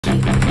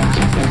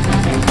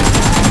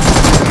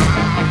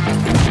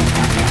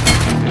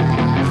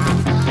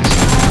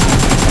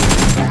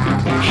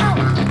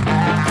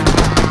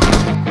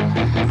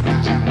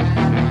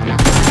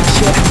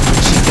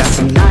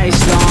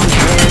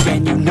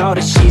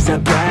know that she's a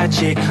bad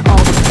chick.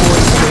 All the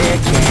boys swear,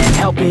 can't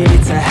help it,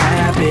 it's a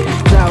habit.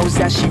 Clothes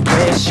that she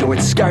wears, short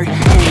skirt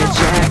and a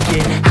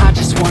jacket. I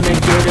just wanna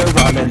get her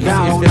all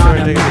alone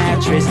on a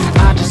mattress.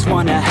 I just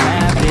wanna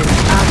have it,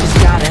 I just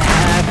gotta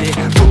have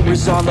it.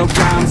 Rumors all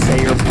around say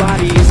her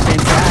body is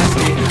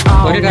fantastic.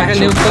 All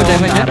natural,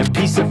 not a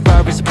piece of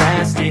fur is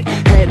plastic.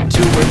 Head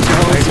to her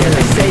toes, yeah,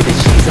 they say that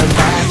she's a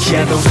latch.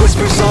 Yeah, the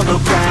whispers all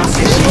around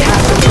say she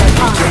has a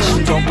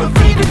reputation. Don't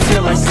believe it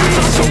till I see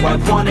it, so I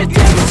want a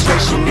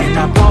demonstration. And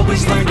I've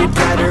always learned it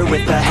better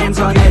with a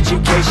hands-on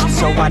education.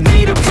 So I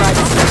need a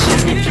private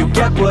session if you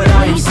get what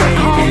I am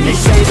saying. And they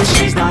say that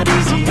she's not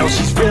easy, no,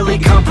 she's really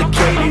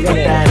complicated. But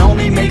that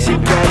only makes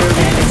it better,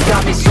 and it's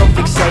got me so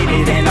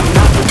fixated. And I'm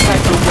not the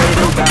type to wait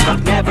around,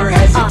 I've never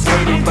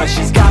hesitated. But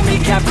she's got me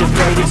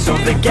captivated, so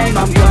the game,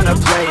 I'm gonna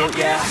play it,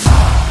 yeah.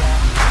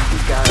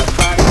 Got a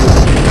body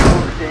like an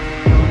old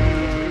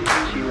thing.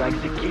 She likes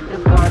to keep the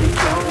party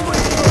going.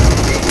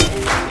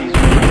 These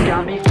rumors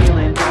got me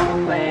feeling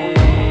lonely.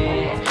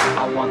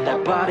 I want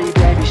that body,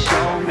 baby,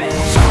 show me.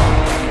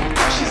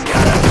 She's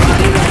got a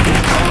body like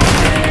an old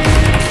thing.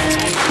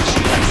 She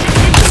likes to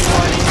keep the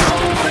party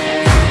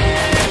going.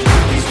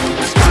 These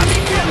rumors got me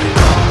feeling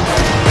lonely.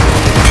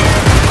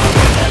 I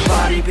want that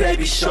body,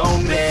 baby, show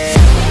me.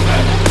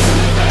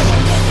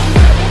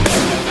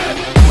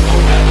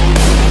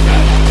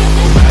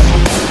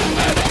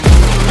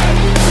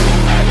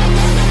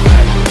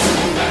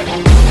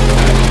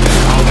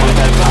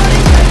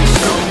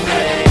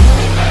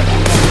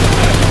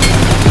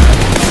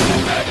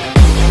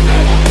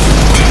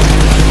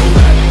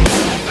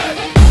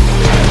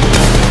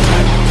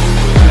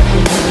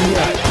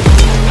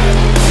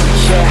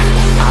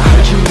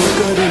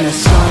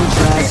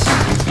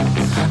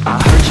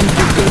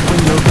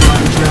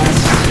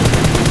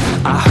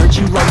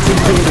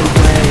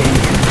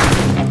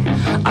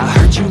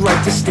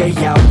 To stay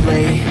out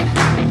late,